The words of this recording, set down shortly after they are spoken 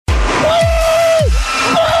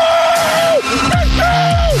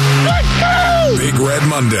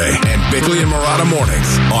Monday and Bickley&Marotta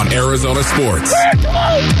mornings on Arizona Sports.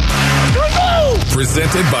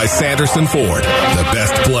 Presented by Sanderson Ford. The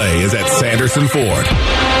best play is at Sanderson Ford.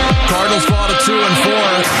 Cardinals fall to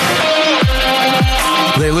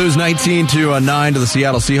 2-4. They lose 19-9 to the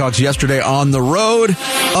Seattle Seahawks yesterday on the road.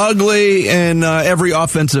 Ugly in every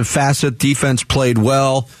offensive facet. Defense played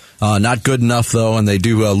well. Not good enough, though, and they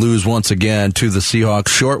do lose once again to the Seahawks.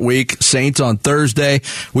 Short week. Saints on Thursday.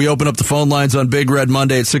 We open up the phone lines on Big Red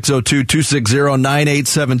Monday at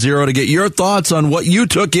 602-260-9870 to get your thoughts on what you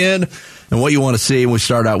took in and what you want to see. And we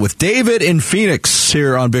start out with David in Phoenix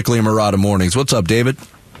here on Bickley&Marotta Mornings. What's up, David?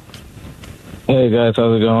 Hey, guys.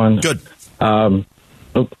 How's it going? Good.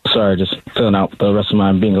 Sorry, just filling out the rest of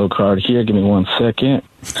my bingo card here. Give me 1 second.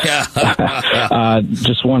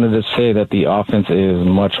 Just wanted to say that the offense is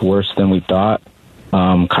much worse than we thought.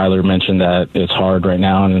 Kyler mentioned that it's hard right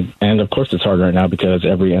now, and of course it's hard right now because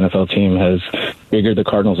every NFL team has figured the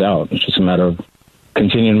Cardinals out. It's just a matter of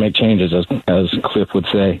continuing to make changes, as Kliff would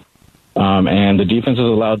say. And the defense has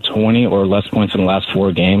allowed 20 or less points in the last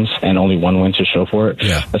 4 games and only 1 win to show for it.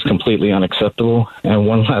 Yeah. That's completely unacceptable. And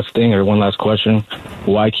one last question.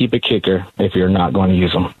 Why keep a kicker if you're not going to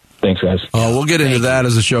use them? Thanks, guys. Oh, we'll get into that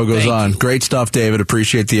as the show goes on. Great stuff, David.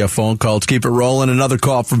 Appreciate the phone call. Let's keep it rolling. Another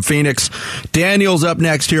call from Phoenix. Daniel's up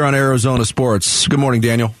next here on Arizona Sports. Good morning,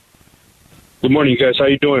 Daniel. Good morning, guys. How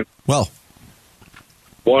you doing? Well.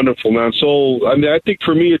 Wonderful, man. So, I think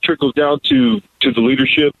for me it trickles down to the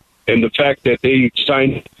leadership and the fact that they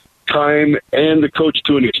signed Kime and the coach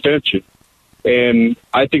to an extension. And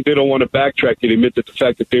I think they don't want to backtrack and admit that the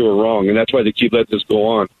fact that they were wrong, and that's why they keep letting this go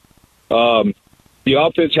on. The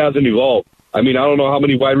offense hasn't evolved. I don't know how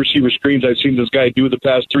many wide receiver screens I've seen this guy do the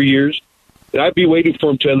past 3 years, and I'd be waiting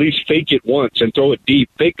for him to at least fake it once and throw it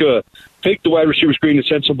deep. Fake the wide receiver screen and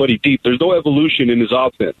send somebody deep. There's no evolution in his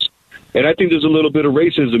offense. And I think there's a little bit of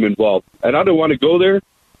racism involved. And I don't want to go there,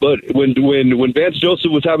 but when Vance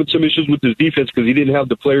Joseph was having some issues with his defense because he didn't have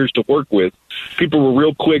the players to work with, people were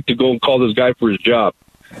real quick to go and call this guy for his job.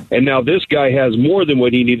 And now this guy has more than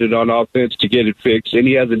what he needed on offense to get it fixed, and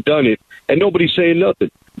he hasn't done it. And nobody's saying nothing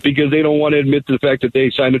because they don't want to admit to the fact that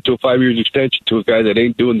they signed him to a 5-year extension to a guy that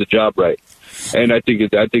ain't doing the job right. And I think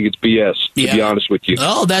it's BS, to be honest with you.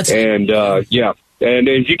 Oh, that's... And, yeah. And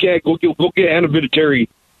if you can't, go get Anna Vinatieri,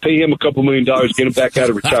 pay him a couple $1 million, get him back out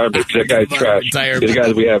of retirement because that guy's trash. The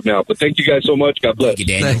guys we have now. But thank you guys so much. God bless. Thank you,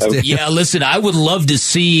 Daniel. Yeah, listen, I would love to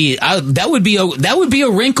see that would be a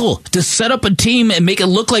wrinkle to set up a team and make it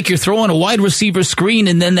look like you're throwing a wide receiver screen,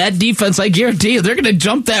 and then that defense, I guarantee you, they're going to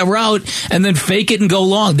jump that route and then fake it and go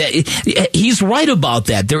long. He's right about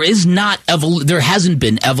that. There hasn't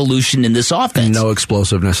been evolution in this offense. No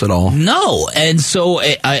explosiveness at all. No, and so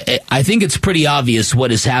I think it's pretty obvious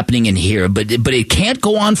what is happening in here, but it can't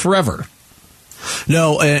go on forever.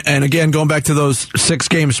 No, and again, going back to those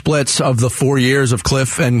 6-game splits of the 4 years of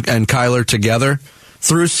Kliff and Kyler together,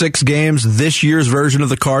 through 6 games, this year's version of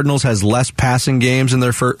the Cardinals has less passing yards in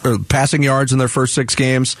their first 6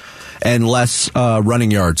 games and less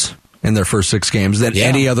running yards in their first 6 games than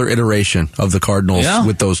any other iteration of the Cardinals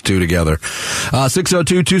with those two together.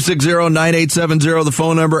 602-260-9870, the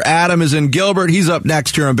phone number. Adam is in Gilbert. He's up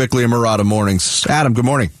next here on Bickley&Marotta Mornings. Adam, good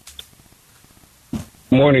morning.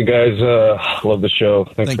 Morning, guys. Love the show.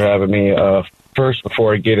 Thanks for having me. First,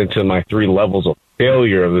 before I get into my 3 levels of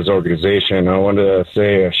failure of this organization, I wanted to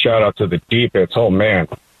say a shout out to the defense. Oh, man.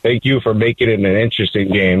 Thank you for making it an interesting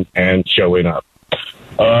game and showing up.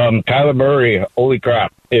 Kyler Murray, holy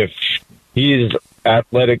crap. If his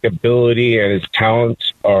athletic ability and his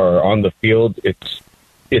talents are on the field, it's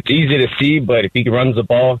easy to see, but if he runs the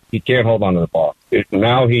ball, he can't hold on to the ball.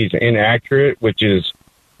 Now he's inaccurate, which is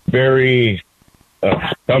very...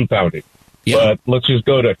 dumbfounded. But let's just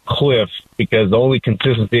go to Kliff, because the only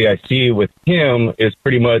consistency I see with him is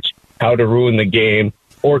pretty much how to ruin the game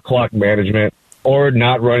or clock management or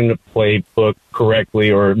not running the playbook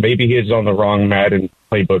correctly, or maybe he's on the wrong Madden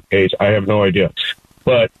playbook page. I have no idea.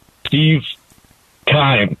 But Steve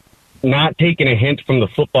Kime not taking a hint from the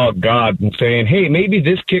football god and saying, hey, maybe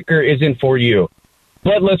this kicker isn't for you,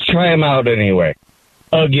 but let's try him out anyway.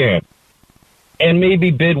 Again. And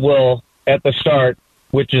maybe Bidwell at the start,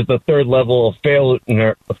 which is the 3rd level of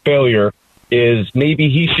failure, is maybe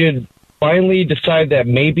he should finally decide that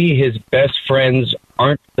maybe his best friends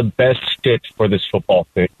aren't the best fit for this football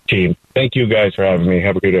team. Thank you guys for having me.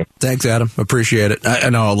 Have a good day. Thanks, Adam. Appreciate it. I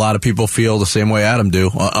know a lot of people feel the same way Adam do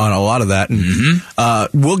on a lot of that. And,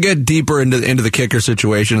 we'll get deeper into the kicker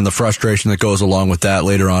situation and the frustration that goes along with that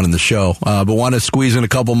later on in the show. But want to squeeze in a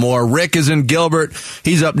couple more. Rick is in Gilbert.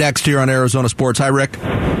 He's up next here on Arizona Sports. Hi, Rick.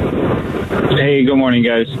 Hey, good morning,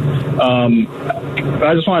 guys.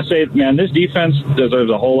 I just want to say, man, this defense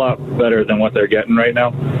deserves a whole lot better than what they're getting right now.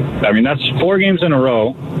 I mean, that's 4 games in a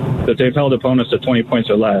row that they've held opponents to 20 points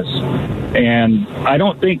or less. And I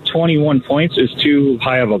don't think 21 points is too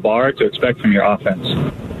high of a bar to expect from your offense.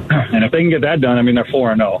 And if they can get that done, I mean, they're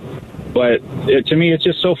 4-0. But to me, it's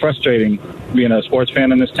just so frustrating being a sports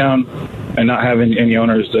fan in this town and not having any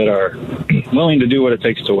owners that are willing to do what it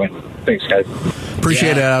takes to win. Thanks, guys.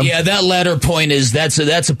 Appreciate it, Adam. Yeah, that latter point is that's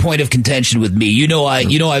a point of contention with me.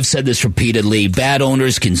 I've said this repeatedly. Bad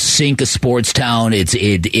owners can sink a sports town. It's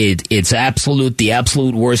the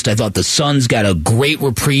absolute worst. I thought the Suns got a great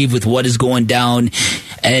reprieve with what is going down,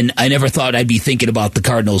 and I never thought I'd be thinking about the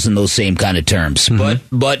Cardinals in those same kind of terms.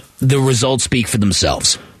 Mm-hmm. But the results speak for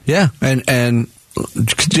themselves. Yeah, and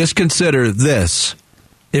just consider this.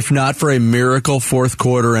 If not for a miracle fourth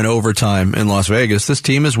quarter and overtime in Las Vegas, this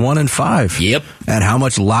team is 1-5. Yep. And how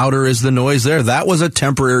much louder is the noise there? That was a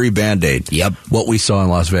temporary Band-Aid. Yep. What we saw in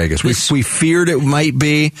Las Vegas. We feared it might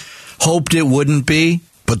be, hoped it wouldn't be,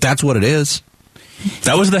 but that's what it is.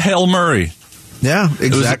 That was the Hail Murray. Yeah,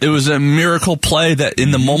 exactly. It was a miracle play that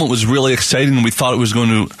in the moment was really exciting, and we thought it was going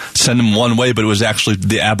to send him one way, but it was actually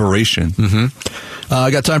the aberration. Mm-hmm. I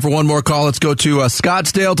got time for one more call. Let's go to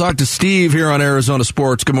Scottsdale. Talk to Steve here on Arizona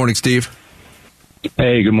Sports. Good morning, Steve.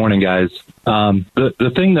 Hey, good morning, guys.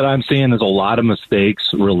 The thing that I'm seeing is a lot of mistakes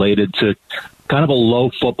related to kind of a low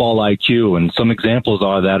football IQ, and some examples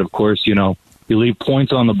are that, of course, you leave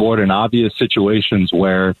points on the board in obvious situations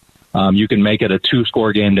where you can make it a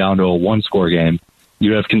 2-score game down to a 1-score game.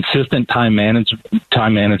 You have consistent time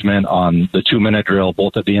management on the 2-minute drill,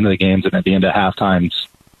 both at the end of the games and at the end of half times.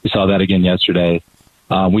 We saw that again yesterday.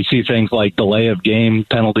 We see things like delay of game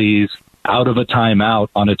penalties, out of a timeout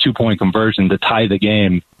on a 2-point conversion to tie the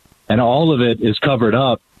game. And all of it is covered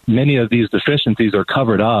up. Many of these deficiencies are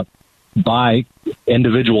covered up by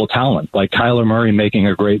individual talent, like Kyler Murray making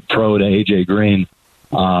a great throw to A.J. Green.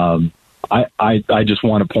 I just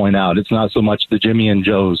want to point out, it's not so much the Jimmy and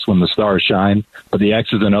Joes when the stars shine, but the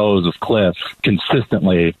X's and O's of Kliff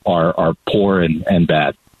consistently are poor and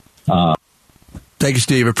bad. Thank you,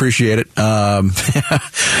 Steve. Appreciate it. That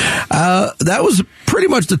was pretty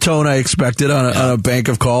much the tone I expected on a bank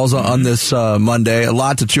of calls on this Monday. A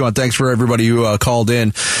lot to chew on. Thanks for everybody who called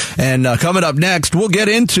in. And coming up next, we'll get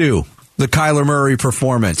into the Kyler Murray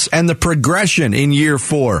performance and the progression in year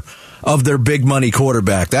 4 of their big money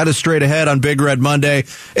quarterback. That is straight ahead on Big Red Monday.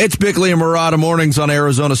 It's Bickley&Marotta mornings on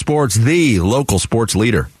Arizona Sports, the local sports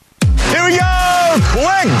leader. Here we go!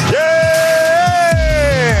 Quick game!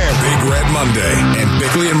 Big Red Monday and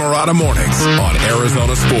Bickley&Marotta mornings on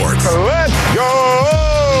Arizona Sports. Let's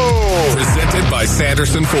go! Presented by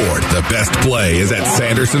Sanderson Ford. The best play is at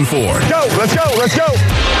Sanderson Ford. Let's go!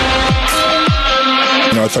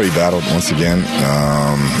 I thought he battled once again,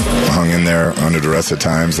 hung in there under duress at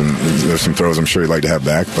times, and there's some throws I'm sure he'd like to have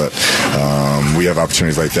back, but we have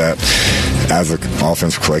opportunities like that. As an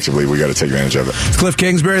offense collectively, we got to take advantage of it. Kliff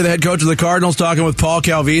Kingsbury, the head coach of the Cardinals, talking with Paul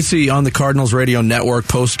Calvisi on the Cardinals radio network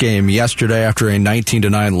postgame yesterday after a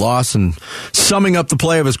 19-9 loss, and summing up the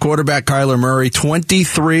play of his quarterback, Kyler Murray,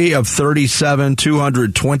 23 of 37,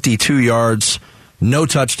 222 yards, no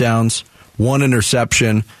touchdowns, 1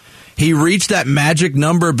 interception. He reached that magic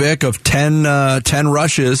number, Bick, of 10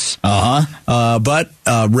 rushes. But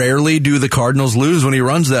rarely do the Cardinals lose when he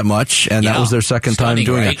runs that much, and that was their second time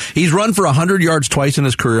doing it. He's run for 100 yards twice in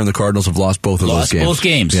his career, and the Cardinals have lost both of those games. Both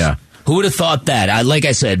games. Yeah. Who would have thought that? Like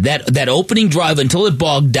I said, that opening drive, until it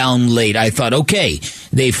bogged down late, I thought, okay,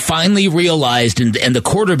 they finally realized, and the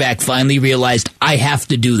quarterback finally realized, I have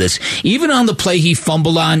to do this. Even on the play he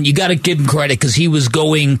fumbled on, you got to give him credit because he was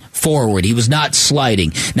going forward. He was not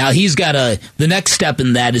sliding. Now he's got the next step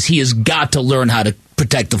in that is he has got to learn how to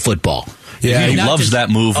protect the football. Yeah, he loves that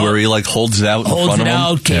move where he holds it out in front of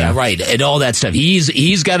him. Yeah, right, and all that stuff.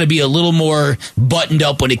 He's got to be a little more buttoned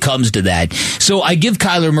up when it comes to that. So I give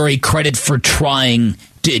Kyler Murray credit for trying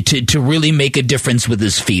to really make a difference with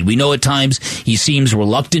his feet. We know at times he seems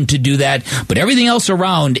reluctant to do that, but everything else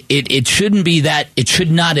around it shouldn't be that. It should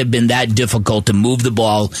not have been that difficult to move the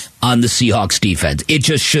ball on the Seahawks defense. It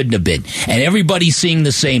just shouldn't have been. And everybody's seeing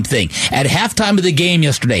the same thing. At halftime of the game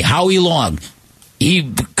yesterday, Howie Long,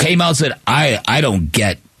 he came out and said, I don't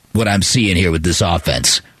get what I'm seeing here with this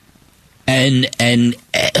offense. And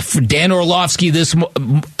for Dan Orlovsky this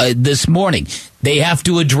morning, they have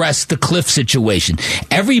to address the Kliff situation.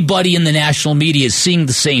 Everybody in the national media is seeing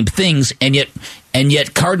the same things, and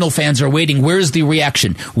yet Cardinal fans are waiting. Where is the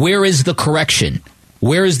reaction? Where is the correction?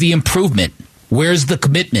 Where is the improvement? Where is the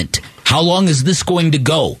commitment? How long is this going to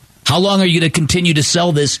go? How long are you going to continue to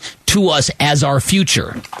sell this to us as our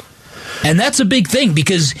future? And that's a big thing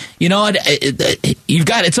because, you've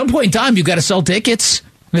got, at some point in time, you've got to sell tickets.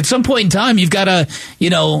 At some point in time, you've got to,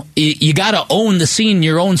 you got to own the scene in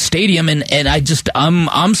your own stadium. And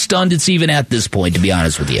I'm stunned it's even at this point, to be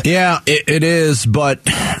honest with you. Yeah, it is. But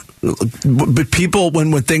people,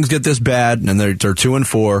 when things get this bad and they're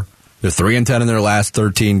 2-4, they're 3-10 in their last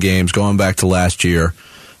 13 games, going back to last year,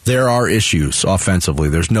 there are issues offensively.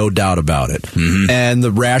 There's no doubt about it. Mm-hmm. And the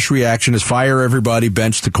rash reaction is fire everybody,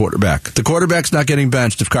 bench the quarterback. The quarterback's not getting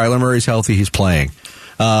benched. If Kyler Murray's healthy, he's playing.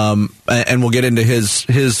 And we'll get into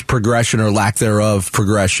his progression or lack thereof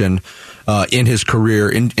progression in his career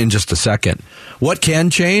in just a second. What can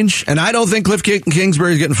change? And I don't think Kliff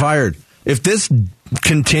Kingsbury is getting fired. If this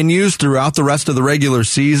continues throughout the rest of the regular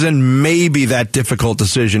season, maybe that difficult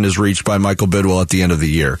decision is reached by Michael Bidwell at the end of the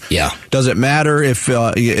year. Yeah. Does it matter if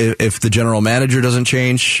the general manager doesn't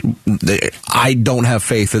change? I don't have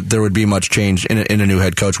faith that there would be much change in a new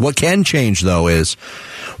head coach. What can change, though, is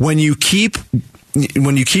when you keep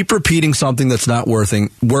repeating something that's not working,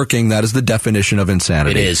 that is the definition of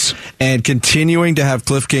insanity. It is. And continuing to have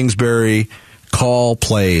Kliff Kingsbury call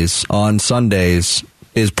plays on Sundays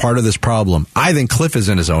is part of this problem. I think Kliff is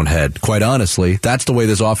in his own head, quite honestly. That's the way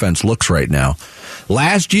this offense looks right now.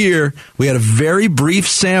 Last year, we had a very brief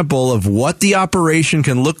sample of what the operation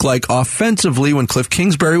can look like offensively when Kliff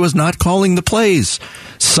Kingsbury was not calling the plays.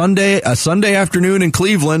 A Sunday afternoon in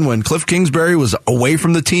Cleveland when Kliff Kingsbury was away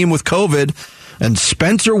from the team with COVID, and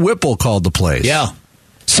Spencer Whipple called the plays. Yeah.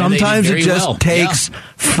 Sometimes it just takes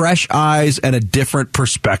fresh eyes and a different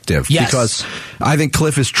perspective. Yes. Because I think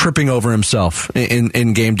Kliff is tripping over himself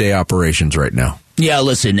in game day operations right now. Yeah,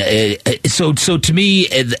 listen, so to me,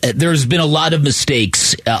 there's been a lot of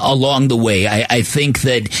mistakes along the way. I think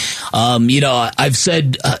that, I've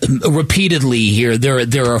said repeatedly here,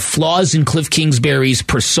 there are flaws in Kliff Kingsbury's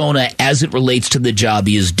persona as it relates to the job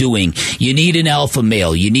he is doing. You need an alpha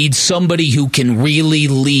male. You need somebody who can really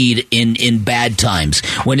lead in bad times.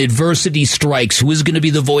 When adversity strikes, who is going to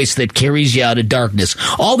be the voice that carries you out of darkness?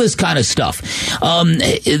 All this kind of stuff.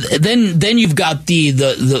 Then you've got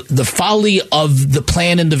the folly of the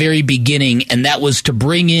plan in the very beginning, and that was to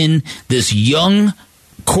bring in this young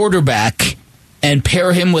quarterback and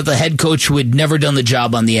pair him with a head coach who had never done the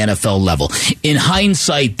job on the NFL level. In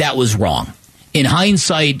hindsight, that was wrong. In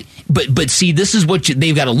hindsight, but see, this is what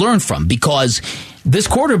they've got to learn from, because this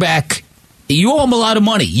quarterback, you owe him a lot of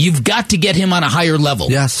money. You've got to get him on a higher level.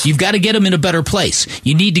 Yes. You've got to get him in a better place.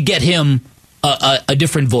 You need to get him a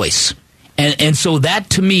different voice. And so that,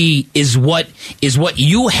 to me, is what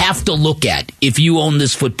you have to look at if you own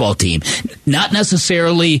this football team. Not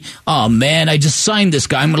necessarily, oh, man, I just signed this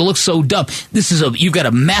guy. I'm going to look so dumb. You've got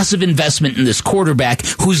a massive investment in this quarterback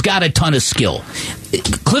who's got a ton of skill.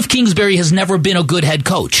 Kliff Kingsbury has never been a good head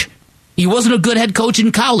coach. He wasn't a good head coach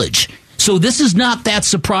in college. So this is not that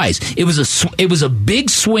surprise. It was a big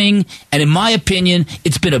swing, and in my opinion,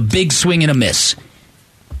 it's been a big swing and a miss.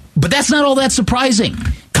 But that's not all that surprising.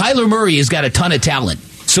 Kyler Murray has got a ton of talent.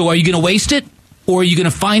 So are you going to waste it, or are you going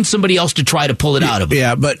to find somebody else to try to pull it out of him?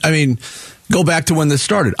 Yeah, but, I mean, go back to when this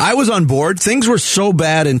started. I was on board. Things were so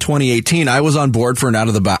bad in 2018, I was on board for an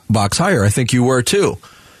out-of-the-box hire. I think you were, too.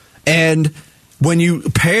 And when you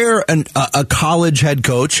pair a college head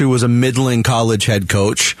coach who was a middling college head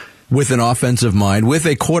coach with an offensive mind, with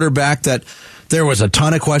a quarterback that there was a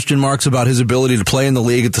ton of question marks about his ability to play in the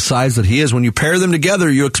league at the size that he is, when you pair them together,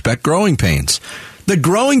 you expect growing pains. The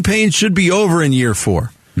growing pains should be over in year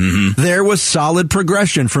 4. Mm-hmm. There was solid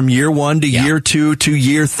progression from year 1 to year 2 to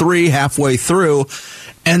year 3 halfway through,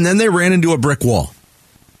 and then they ran into a brick wall.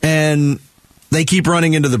 And they keep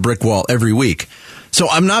running into the brick wall every week. So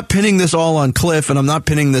I'm not pinning this all on Kliff, and I'm not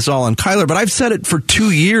pinning this all on Kyler, but I've said it for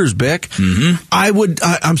 2 years, Bick. Mm-hmm.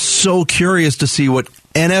 I'm so curious to see what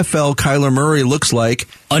NFL Kyler Murray looks like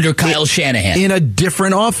under Kyle Shanahan in a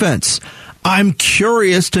different offense. I'm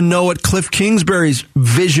curious to know what Kliff Kingsbury's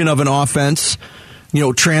vision of an offense,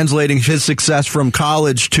 translating his success from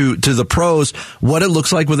college to the pros, what it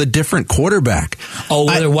looks like with a different quarterback. Oh,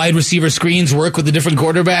 whether wide receiver screens work with a different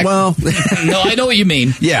quarterback? Well, no, I know what you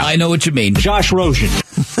mean. Yeah. I know what you mean. Josh Rosen.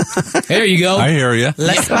 There you go. I hear you.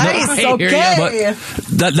 Nice. Okay.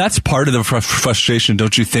 But that's part of the frustration,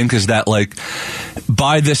 don't you think, is that, like,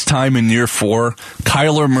 by this time in year 4,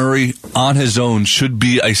 Kyler Murray on his own should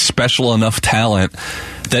be a special enough talent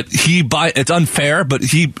that it's unfair, but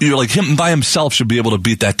him by himself should be able to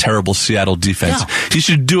beat that terrible Seattle defense. Yeah. He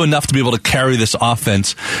should do enough to be able to carry this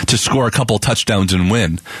offense to score a couple touchdowns and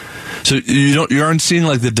win. So you aren't seeing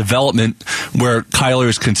like the development where Kyler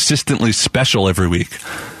is consistently special every week.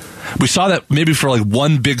 We saw that maybe for like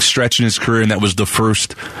one big stretch in his career, and that was the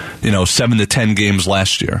first, 7 to 10 games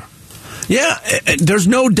last year. Yeah, there's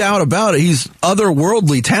no doubt about it. He's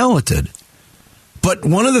otherworldly talented. But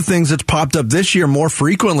one of the things that's popped up this year more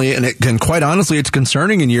frequently, and quite honestly, it's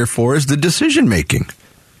concerning in year 4, is the decision making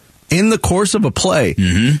in the course of a play.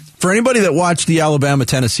 Mm-hmm. For anybody that watched the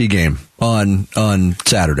Alabama-Tennessee game on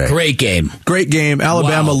Saturday. Great game.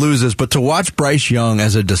 Alabama loses, but to watch Bryce Young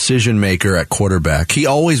as a decision maker at quarterback, he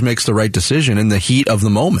always makes the right decision in the heat of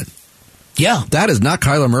the moment. Yeah. That is not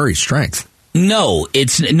Kyler Murray's strength. No,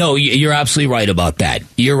 you're absolutely right about that.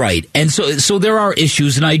 You're right. And so there are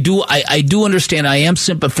issues, and I do understand. I am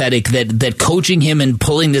sympathetic that coaching him and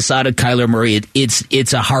pulling this out of Kyler Murray,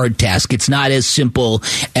 it's a hard task. It's not as simple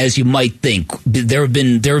as you might think. There have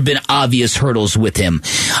been obvious hurdles with him.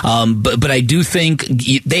 But I do think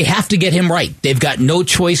they have to get him right. They've got no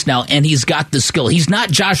choice now, and he's got the skill. He's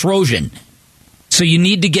not Josh Rosen. So you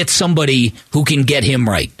need to get somebody who can get him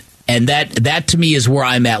right. And that to me is where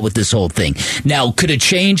I'm at with this whole thing. Now, could it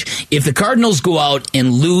change? If the Cardinals go out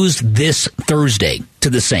and lose this Thursday to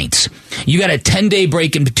the Saints, you got a 10-day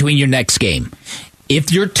break in between your next game.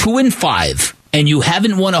 If you're 2-5 and you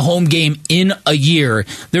haven't won a home game in a year,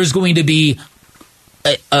 there's going to be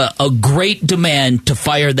a great demand to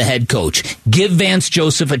fire the head coach. Give Vance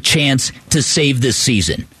Joseph a chance to save this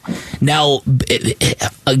season. Now,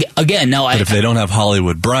 again, but if they don't have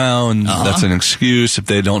Hollywood Brown, that's an excuse. If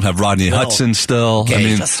they don't have Rodney Hudson still,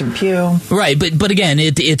 okay. Justin Pugh, right? But again,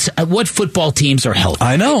 it's what football teams are healthy.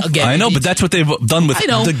 I know, but that's what they've done with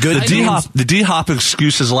the good teams. The D-Hop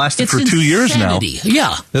excuses lasted for 2 years now.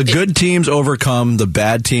 Yeah, the good teams overcome the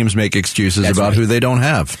bad teams make excuses about who they don't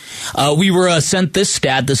have. We were sent this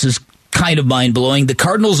stat. This is kind of mind-blowing. The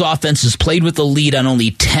Cardinals' offense has played with the lead on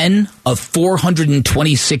only 10 of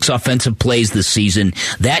 426 offensive plays this season.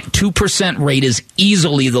 That 2% rate is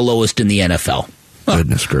easily the lowest in the NFL.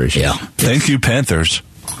 Goodness gracious. Yeah. Thank you, Panthers.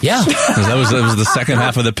 Yeah. that was the second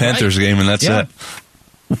half of the Panthers game, and that's it.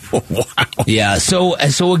 Wow. Yeah. So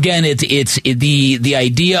again, it's the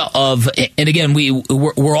idea of, and again,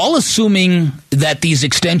 we're all assuming that these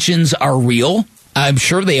extensions are real. I'm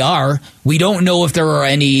sure they are. We don't know if there are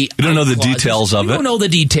any. We don't know the details of it. We don't know the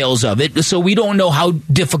details of it, so we don't know how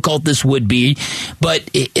difficult this would be. But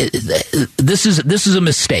this is a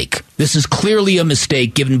mistake. This is clearly a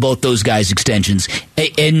mistake, given both those guys' extensions.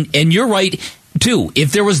 And you're right too.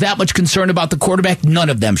 If there was that much concern about the quarterback, none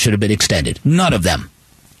of them should have been extended. None of them.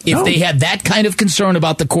 If they had that kind of concern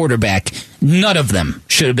about the quarterback, none of them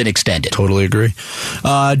should have been extended. Totally agree.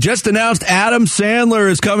 Just announced Adam Sandler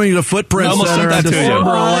is coming to the Footprint Center on December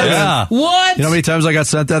 11th. Yeah. What? You know how many times I got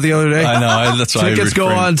sent that the other day? I know. That's why Tickets go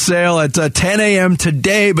on sale at 10 a.m.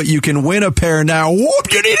 today, but you can win a pair now.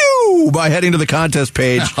 Whoop-de-doo! By heading to the contest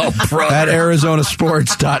page at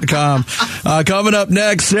ArizonaSports.com. Coming up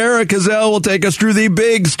next, Sarah Cazell will take us through the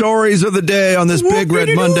big stories of the day on this Big Red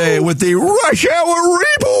Monday with the Rush Hour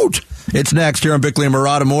Reboot. It's next here on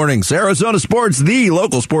Bickley&Marotta Mornings. Arizona Sports, the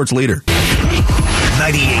local sports leader.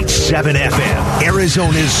 98.7 FM,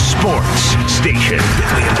 Arizona's sports station.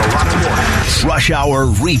 Bickley&Marotta Mornings. Rush Hour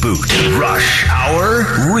Reboot. Rush Hour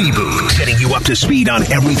Reboot. Getting you up to speed on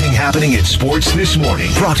everything happening in sports this morning.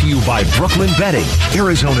 Brought to you by Brooklyn Bedding.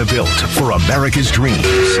 Arizona built for America's dreams.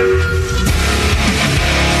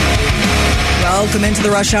 Welcome into the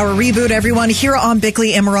Rush Hour Reboot, everyone, here on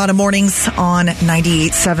Bickley&Marotta Mornings on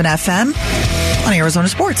 98.7 FM on Arizona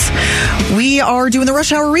Sports. We are doing the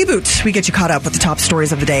Rush Hour Reboot. We get you caught up with the top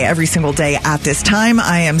stories of the day every single day at this time.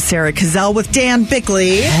 I am Sarah Cazell with Dan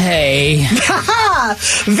Bickley. Hey.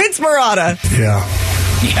 Vince Marotta. Yeah.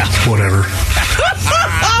 Whatever.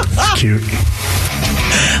 Cute.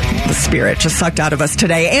 The spirit just sucked out of us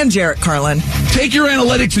today. And Jarrett Carlin. Take your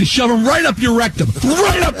analytics and shove them right up your rectum.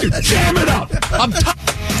 Right up your... Jam it up. I'm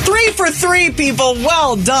 3 for 3, people.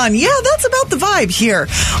 Well done. Yeah, that's about the vibe here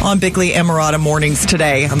on Bickley&Marotta Mornings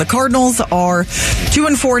today. And the Cardinals are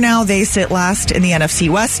 2-4 now. They sit last in the NFC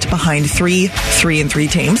West behind 3-3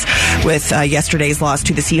 teams with yesterday's loss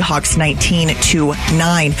to the Seahawks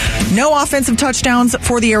 19-9. No offensive touchdowns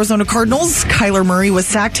for the Arizona Cardinals. Kyler Murray was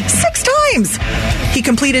sacked 6 times. He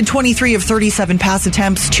completed 23 of 37 pass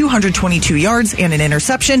attempts, 222 yards, and an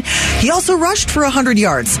interception. He also rushed for 100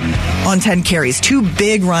 yards on 10 carries. 2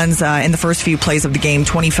 big runs in the first few plays of the game,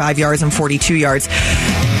 25 yards and 42 yards,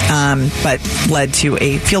 but led to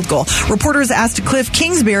a field goal. Reporters asked Kliff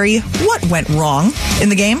Kingsbury what went wrong in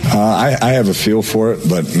the game. I have a feel for it,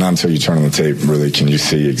 but not until you turn on the tape really can you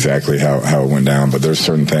see exactly how it went down. But there's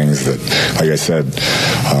certain things that, like I said,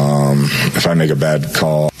 if I make a bad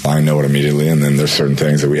call, I know it immediately, and then there's certain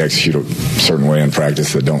things that we execute a certain way in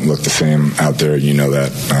practice that don't look the same out there. You know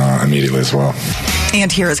that immediately as well.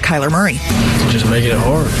 And here is Kyler Murray. Just making it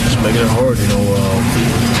hard. I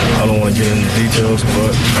don't want to get into details,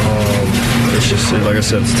 but it's just, like I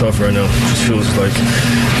said, it's tough right now. It just feels like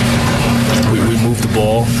we move the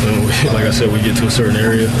ball, and like I said, we get to a certain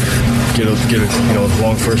area, get a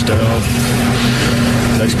long first down.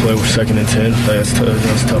 Next play, we're 2nd and 10. That's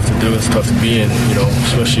tough to do. It's tough to be in,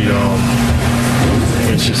 especially.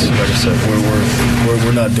 It's just like I said,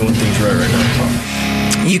 we're not doing things right now.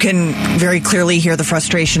 You can very clearly hear the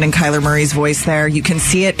frustration in Kyler Murray's voice there. You can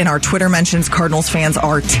see it in our Twitter mentions. Cardinals fans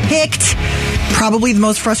are ticked. Probably the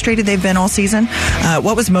most frustrated they've been all season.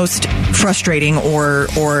 What was most frustrating or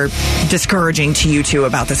discouraging to you two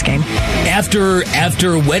about this game? After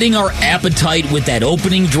whetting our appetite with that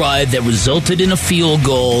opening drive that resulted in a field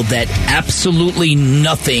goal, that absolutely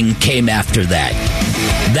nothing came after that.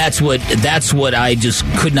 That's what I just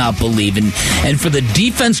could not believe. And for the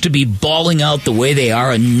defense to be balling out the way they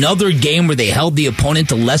are, another game where they held the opponent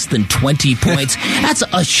to less than 20 points, that's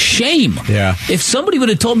a shame. Yeah. If somebody would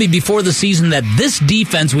have told me before the season that this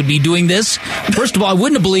defense would be doing this, first of all, I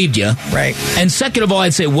wouldn't have believed you. Right. And second of all,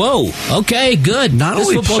 I'd say, whoa, okay, good.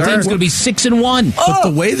 This football team's going to be 6-1. But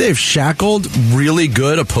the way they've shackled really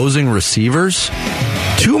good opposing receivers,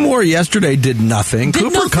 2 more yesterday did nothing.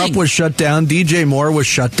 Cooper Kupp was shut down. DJ Moore was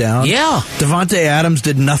shut down. Yeah. Devontae Adams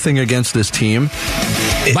did nothing against this team.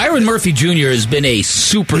 Byron Murphy Jr. has been a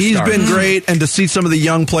superstar. He's been great, and to see some of the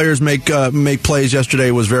young players make plays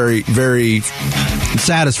yesterday was very, very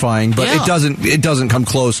satisfying. But it doesn't come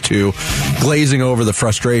close to glazing over the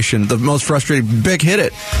frustration. The most frustrating, Bick hit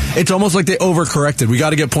it. It's almost like they overcorrected. We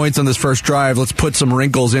got to get points on this first drive. Let's put some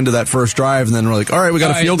wrinkles into that first drive, and then we're like, all right, we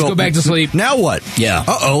got a field goal. Let's go back to sleep. Now what? Yeah.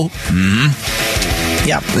 Uh-oh. Mm-hmm.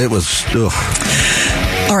 Yeah. It was. Ugh.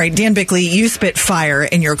 All right, Dan Bickley, you spit fire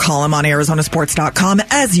in your column on ArizonaSports.com,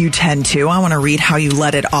 as you tend to. I want to read how you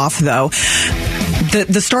let it off, though.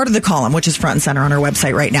 The start of the column, which is front and center on our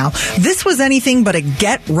website right now. This was anything but a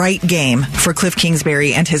get-right game for Kliff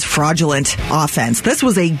Kingsbury and his fraudulent offense. This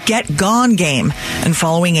was a get-gone game. And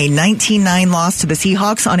following a 19-9 loss to the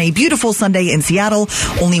Seahawks on a beautiful Sunday in Seattle,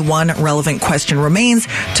 only one relevant question remains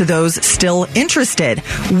to those still interested.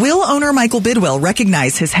 Will owner Michael Bidwill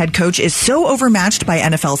recognize his head coach is so overmatched by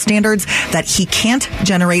NFL standards that he can't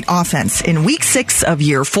generate offense in Week 6 of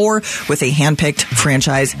Year 4 with a handpicked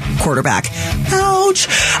franchise quarterback? Ouch.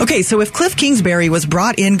 Okay, so if Kliff Kingsbury was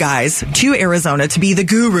brought in, guys, to Arizona to be the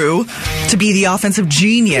guru, to be the offensive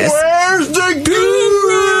genius. Where's the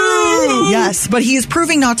guru? Yes, but he is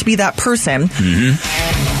proving not to be that person.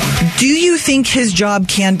 Mm-hmm. Do you think his job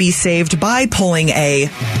can be saved by pulling a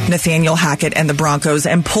Nathaniel Hackett and the Broncos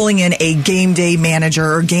and pulling in a game day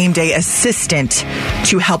manager or game day assistant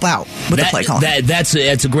to help out with the play calling? That's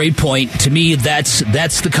a great point. To me, that's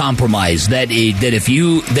the compromise. That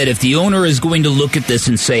if the owner is going to look at this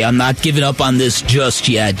and say, I'm not giving up on this just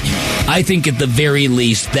yet, I think at the very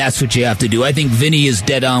least that's what you have to do. I think Vinny is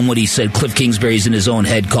dead on what he said. Kliff Kingsbury's in his own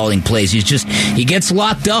head calling plays. He gets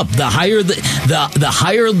locked up. The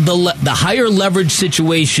higher leverage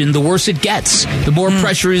situation, the worse it gets. The more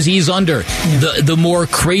pressure he's under, the more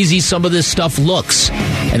crazy some of this stuff looks.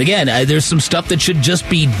 And again, there's some stuff that should just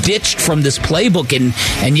be ditched from this playbook,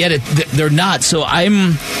 and yet they're not. So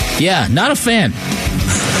I'm, not a fan.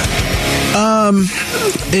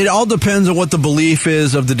 It all depends on what the belief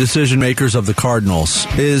is of the decision makers of the Cardinals.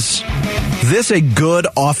 Is this a good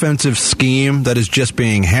offensive scheme that is just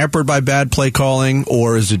being hampered by bad play calling,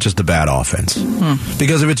 or is it just a bad offense?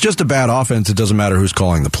 Because if it's just a bad offense, it doesn't matter who's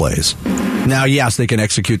calling the plays. Now, yes, they can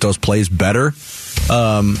execute those plays better.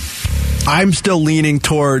 I'm still leaning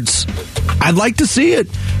towards, I'd like to see it.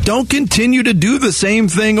 Don't continue to do the same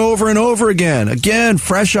thing over and over again. Again,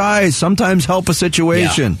 fresh eyes sometimes help a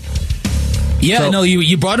situation. Yeah,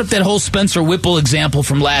 you brought up that whole Spencer Whipple example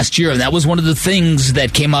from last year, and that was one of the things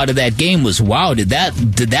that came out of that game was, wow, did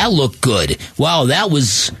that look good? Wow, that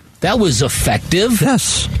was effective.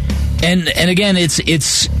 Yes. And again,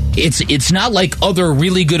 it's not like other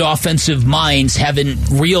really good offensive minds haven't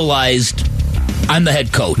realized I'm the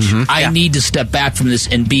head coach. I need to step back from this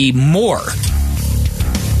and be more.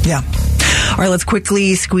 Yeah. All right, let's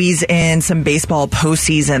quickly squeeze in some baseball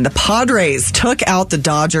postseason. The Padres took out the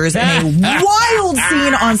Dodgers in a wild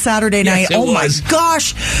scene on Saturday night. Yes, my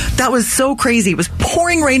gosh, that was so crazy. It was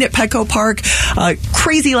pouring rain at Petco Park,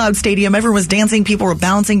 crazy loud stadium. Everyone was dancing. People were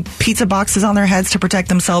balancing pizza boxes on their heads to protect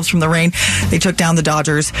themselves from the rain. They took down the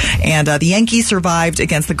Dodgers, and the Yankees survived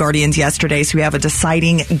against the Guardians yesterday, so we have a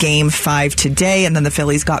deciding Game 5 today, and then the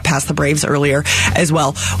Phillies got past the Braves earlier as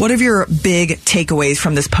well. What are your big takeaways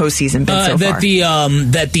from this postseason been so far?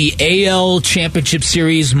 That the AL Championship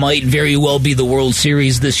Series might very well be the World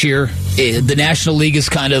Series this year. The National League is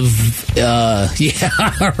kind of,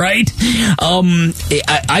 right?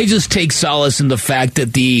 I just take solace in the fact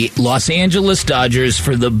that the Los Angeles Dodgers,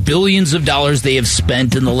 for the billions of dollars they have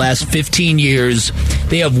spent in the last 15 years,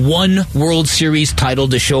 they have one World Series title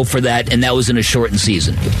to show for that, and that was in a shortened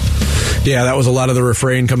season. Yeah, that was a lot of the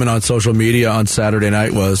refrain coming on social media on Saturday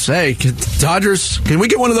night was, hey, Dodgers, can we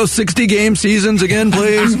get one of those 60-game seasons again,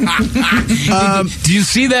 please? Do you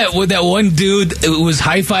see that with that one dude who was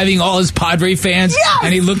high-fiving all his Padre fans,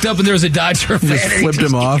 and he looked up and there was a Dodger fan? Just flipped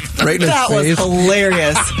him off right in his face. That was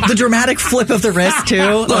hilarious. The dramatic flip of the wrist, too.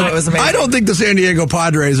 Look, it was amazing. I don't think the San Diego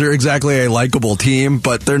Padres are exactly a likable team,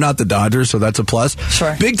 but they're not the Dodgers, so that's a plus.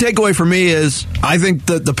 Sure. Big takeaway for me is I think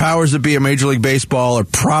that the powers that be of Major League Baseball are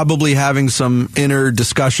probably having some inner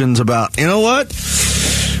discussions about, you know what?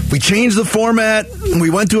 We changed the format. We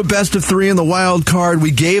went to a best of 3 in the wild card.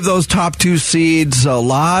 We gave those top 2 seeds a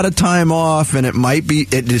lot of time off, and it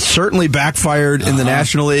is certainly backfired in the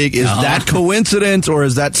National League. Is that coincidence, or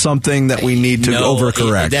is that something that we need to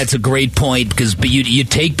overcorrect? That's a great point, because you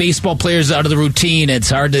take baseball players out of the routine, it's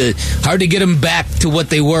hard to get them back to what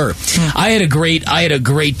they were. I had a great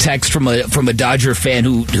text from a Dodger fan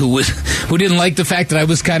who didn't like the fact that I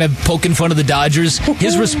was kind of poking fun of the Dodgers.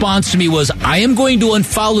 His response to me was, "I am going to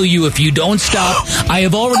unfollow you if you don't stop. I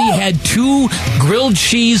have already had 2 grilled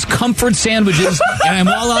cheese comfort sandwiches, and I'm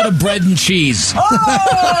all out of bread and cheese."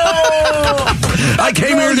 I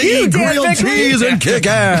came here to eat grilled cheese and kick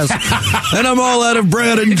ass, and I'm all out of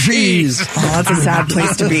bread and cheese. Oh, that's a sad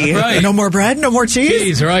place to be. Right. No more bread, no more cheese?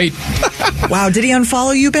 Cheese, right. Wow, did he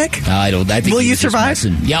unfollow you, Bick? I think will you survive?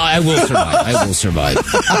 Yeah, I will survive. I will survive.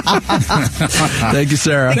 Thank you,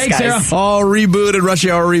 Sarah. Thanks, Sarah. All rebooted, Rush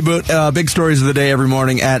Hour Reboot. Big stories of the day every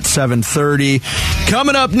morning at 7:30.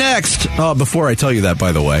 Coming up next, before I tell you that,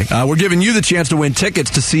 by the way, we're giving you the chance to win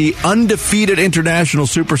tickets to see undefeated international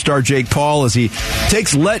superstar Jake Paul as he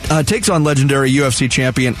takes on legendary UFC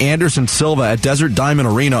champion Anderson Silva at Desert Diamond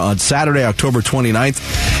Arena on Saturday, October 29th.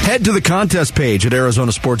 Head to the contest page at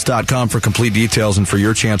arizonasports.com for complete details and for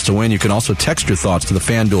your chance to win. You can also text your thoughts to the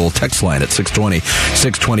FanDuel text line at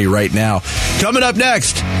 620 right now. Coming up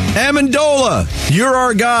next, Amendola, you're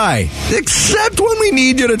our guy, except when we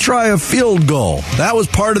need you to try a field goal. That was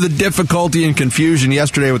part of the difficulty and confusion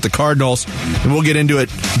yesterday with the Cardinals, and we'll get into it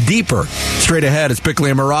deeper straight ahead. It's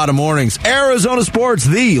Bickley&Marotta Mornings. Arizona Sports,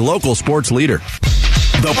 the local sports leader.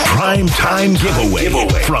 The Prime Time Giveaway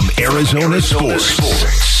from Arizona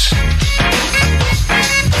Sports.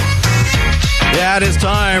 Yeah, it is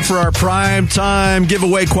time for our Prime Time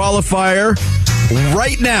Giveaway qualifier.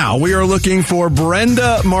 Right now, we are looking for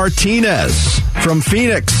Brenda Martinez from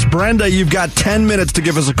Phoenix. Brenda, you've got 10 minutes to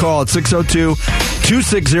give us a call at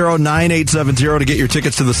 602-260-9870 to get your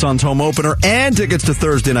tickets to the Suns home opener and tickets to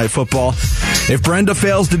Thursday Night Football. If Brenda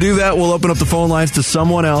fails to do that, we'll open up the phone lines to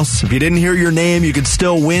someone else. If you didn't hear your name, you could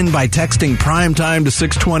still win by texting Primetime to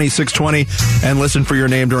 620 and listen for your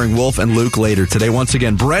name during Wolf and Luke later today. Once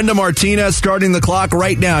again, Brenda Martinez starting the clock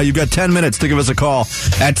right now. You've got 10 minutes to give us a call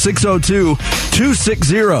at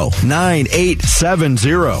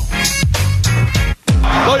 602-260-9870.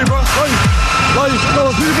 Love you, bro. Love you. Love you.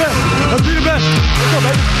 Let's be the best. Let's be the best. Let's go,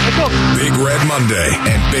 baby. Let's go. Big Red Monday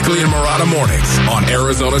and Bickley&Marotta Mornings on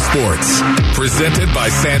Arizona Sports. Presented by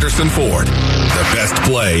Sanderson Ford. The best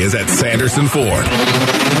play is at Sanderson Ford.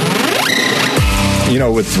 You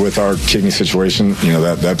know, with our kidney situation, you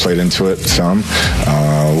know, that played into it some.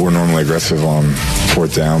 We're normally aggressive on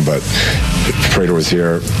 4th down, but if Prater was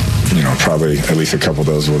here, you know, probably at least a couple of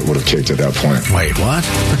those would have kicked at that point. Wait, what?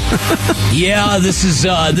 Yeah, this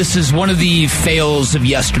is one of the fails of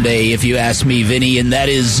yesterday, if you ask me, Vinny, and that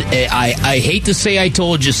is, I hate to say I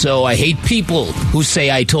told you so. I hate people who say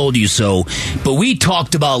I told you so, but we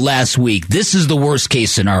talked about last week. This is the worst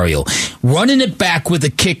case scenario. Running it back with a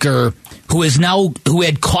kicker who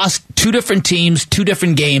had cost 2 different teams, 2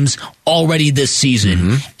 different games already this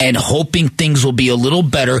season, and hoping things will be a little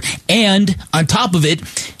better, and on top of it,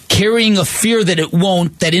 carrying a fear that it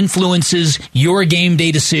won't, that influences your game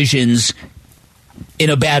day decisions in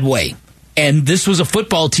a bad way. And this was a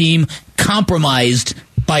football team compromised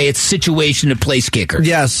by its situation at place kicker.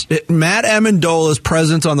 Yes, Matt Amendola's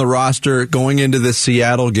presence on the roster going into this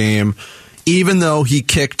Seattle game, even though he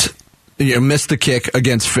missed the kick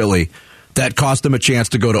against Philly, that cost him a chance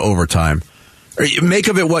to go to overtime. Make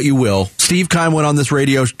of it what you will. Steve Keim went on this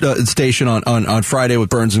radio station on Friday with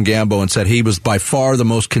Burns and Gambo and said he was by far the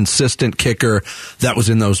most consistent kicker that was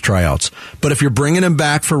in those tryouts. But if you're bringing him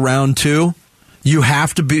back for round 2, you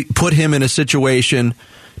have to put him in a situation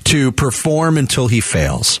to perform until he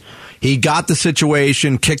fails. He got the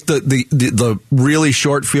situation, kicked the really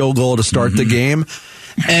short field goal to start the game,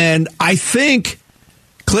 and I think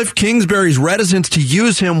Kliff Kingsbury's reticence to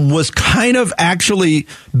use him was kind of actually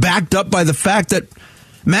backed up by the fact that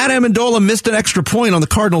Matt Amendola missed an extra point on the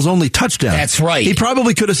Cardinals' only touchdown. That's right. He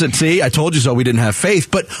probably could have said, see, I told you so, we didn't have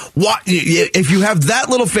faith. But if you have that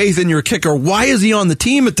little faith in your kicker, why is he on the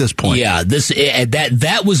team at this point? Yeah,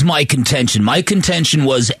 that was my contention. My contention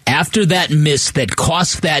was after that miss that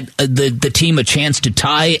cost the team a chance to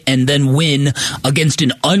tie and then win against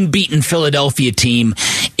an unbeaten Philadelphia team.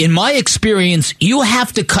 In my experience, you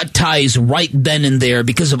have to cut ties right then and there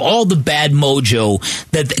because of all the bad mojo.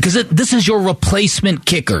 Because this is your replacement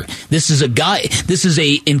kicker. This is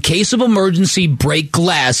a in case of emergency break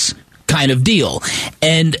glass kind of deal.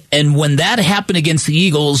 And when that happened against the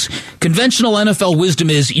Eagles, conventional NFL wisdom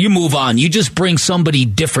is you move on. You just bring somebody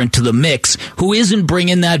different to the mix who isn't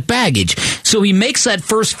bringing that baggage. So he makes that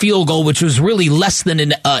first field goal, which was really less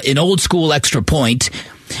than an old school extra point.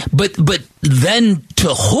 But then to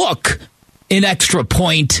hook an extra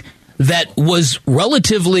point that was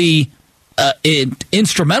relatively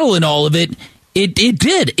instrumental in all of it, It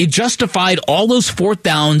did. It justified all those fourth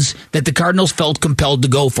downs that the Cardinals felt compelled to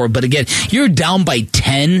go for. But again, you're down by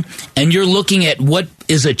 10, and you're looking at what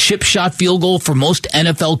is a chip shot field goal for most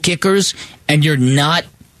NFL kickers, and you're not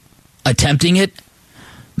attempting it.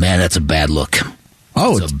 Man, that's a bad look.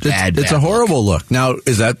 Oh, it's a horrible look. Now,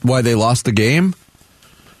 is that why they lost the game?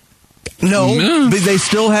 No, they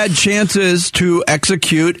still had chances to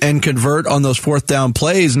execute and convert on those fourth down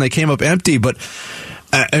plays, and they came up empty. But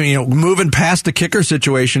moving past the kicker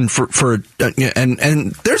situation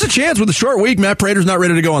and there's a chance with a short week. Matt Prater's not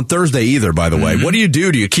ready to go on Thursday either, by the way. What do you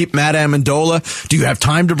do? Do you keep Matt Amendola? Do you have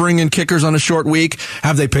time to bring in kickers on a short week?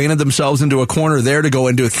 Have they painted themselves into a corner there to go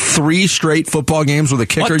into 3 straight football games with a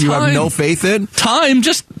kicker you have no faith in?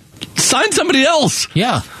 Just sign somebody else.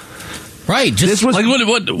 Yeah. Right. This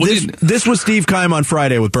was Steve Keim on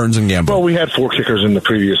Friday with Burns and Gamble. Well, we had 4 kickers in the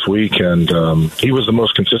previous week, and he was the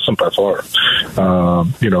most consistent by far,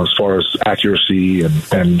 as far as accuracy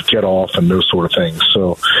and get off and those sort of things.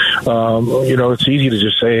 So, it's easy to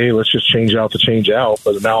just say, hey, let's just change out.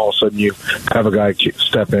 But now all of a sudden you have a guy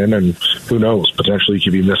step in, and who knows, potentially you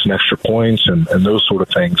could be missing extra points and those sort of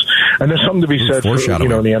things. And there's something to be said for, in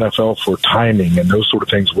the NFL for timing and those sort of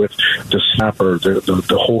things with the snapper,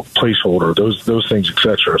 the whole placeholder, those things,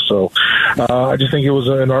 etc. So I just think it was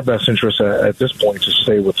in our best interest at this point to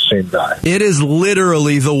stay with the same guy. It is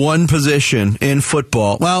literally the one position in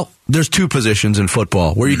football. Well, there's 2 positions in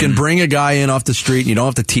football where you can bring a guy in off the street and you don't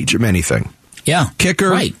have to teach him anything. Yeah.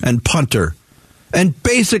 Kicker and punter. And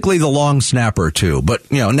basically the long snapper too,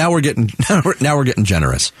 but now we're getting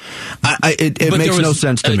generous. It makes no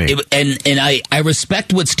sense to me. And I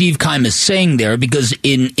respect what Steve Keim is saying there because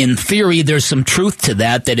in theory there's some truth to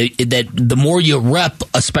that the more you rep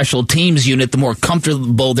a special teams unit, the more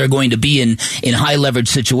comfortable they're going to be in high leverage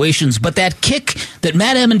situations. But that kick that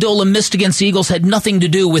Matt Amendola missed against the Eagles had nothing to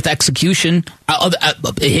do with execution.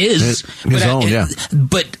 His own, yeah.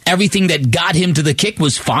 But everything that got him to the kick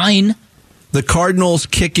was fine. The Cardinals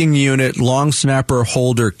kicking unit, long snapper,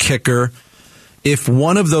 holder, kicker, if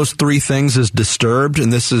one of those 3 things is disturbed,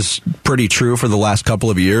 and this is pretty true for the last couple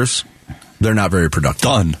of years, they're not very productive.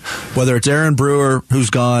 Done. Whether it's Aaron Brewer, who's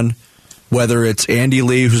gone, whether it's Andy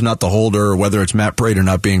Lee, who's not the holder, or whether it's Matt Prater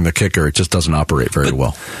not being the kicker, it just doesn't operate very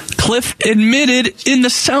well. Kliff admitted in the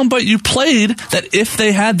soundbite you played that if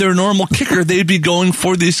they had their normal kicker, they'd be going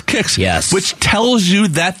for these kicks. Yes. Which tells you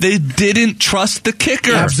that they didn't trust the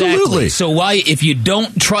kicker. Absolutely. So why, if you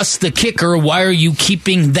don't trust the kicker, why are you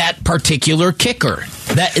keeping that particular kicker?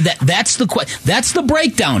 That's the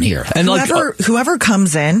breakdown here. And whoever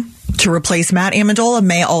comes in to replace Matt Amendola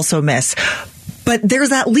may also miss. But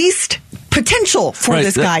there's at least potential for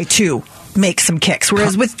this guy to make some kicks.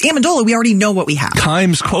 Whereas with Amendola, we already know what we have.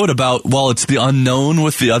 Keim's quote about, it's the unknown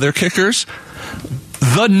with the other kickers.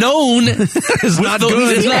 The known is not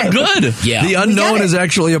good. Yeah. The unknown is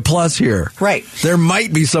actually a plus here. Right. There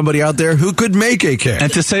might be somebody out there who could make a kick.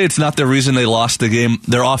 And to say it's not the reason they lost the game,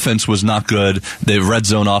 their offense was not good. The red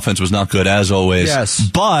zone offense was not good, as always. Yes.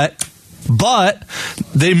 But But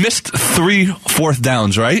they missed 3 fourth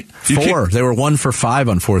downs, right? 4. They were 1 for 5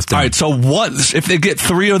 on fourth down. All right, so if they get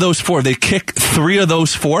 3 of those 4, they kick 3 of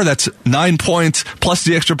those 4, that's 9 points, plus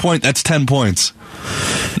the extra point, that's 10 points.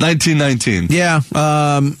 19-19. Yeah,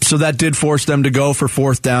 so that did force them to go for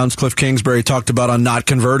fourth downs. Kliff Kingsbury talked about on not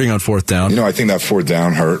converting on fourth down. I think that fourth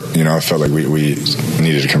down hurt. I felt like we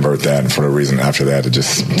needed to convert that, and for a reason after that, it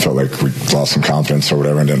just felt like we lost some confidence or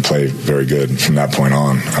whatever and didn't play very good from that point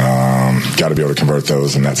on. Got to be able to convert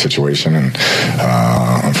those in that situation, and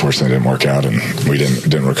unfortunately it didn't work out, and we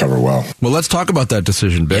didn't recover well. Well, let's talk about that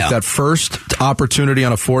decision, Bick. Yeah. That first opportunity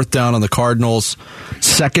on a fourth down on the Cardinals'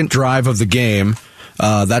 second drive of the game.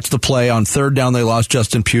 That's the play. On third down, they lost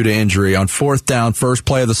Justin Pugh to injury. On fourth down, first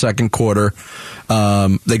play of the second quarter,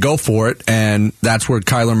 they go for it, and that's where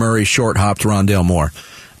Kyler Murray short-hopped Rondale Moore.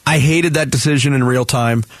 I hated that decision in real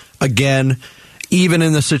time. Again, even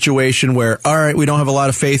in the situation where, all right, we don't have a lot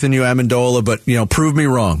of faith in you, Amendola, but, prove me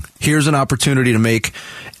wrong. Here's an opportunity to make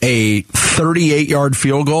a 38-yard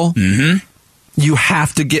field goal. Mm-hmm. You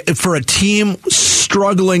have to get, for a team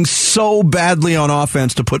struggling so badly on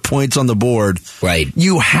offense to put points on the board, right?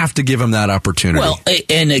 You have to give him that opportunity. Well,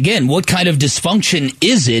 and again, what kind of dysfunction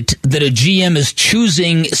is it that a GM is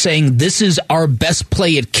saying this is our best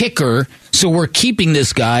play at kicker, so we're keeping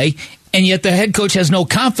this guy, and yet the head coach has no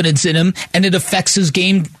confidence in him, and it affects his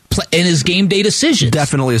game and his game day decisions.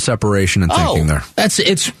 Definitely a separation in thinking there.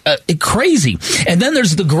 It's crazy. And then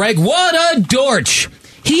there's the Greg. What a dorch!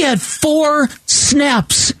 He had 4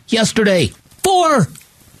 snaps yesterday. 4.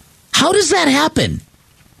 How does that happen?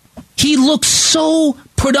 He looks so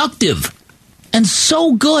productive and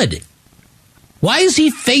so good. Why is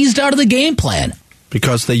he phased out of the game plan?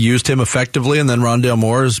 Because they used him effectively, and then Rondale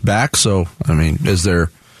Moore is back. So, is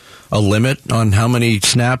there a limit on how many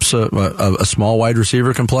snaps a small wide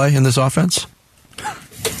receiver can play in this offense?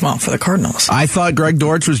 Well, for the Cardinals. I thought Greg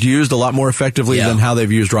Dortch was used a lot more effectively than how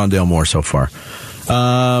they've used Rondale Moore so far.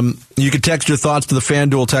 You can text your thoughts to the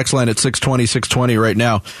FanDuel text line at 620-620 right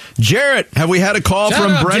now. Jarrett, have we had a call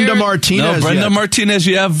from Brenda Jarrett. Martinez? No, Brenda Martinez,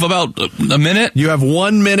 you have about a minute? You have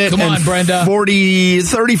 1 minute and Brenda.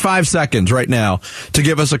 35 seconds right now to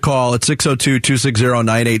give us a call at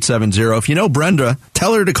 602-260-9870. If you know Brenda,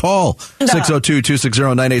 tell her to call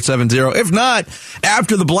 602-260-9870. If not,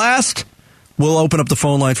 after the blast, we'll open up the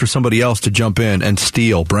phone lines for somebody else to jump in and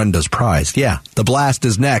steal Brenda's prize. Yeah, the blast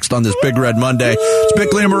is next on this Big Red Monday. It's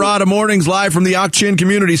Bickley&Marotta Mornings live from the Ak-Chin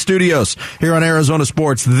Community Studios here on Arizona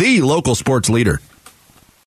Sports, the local sports leader.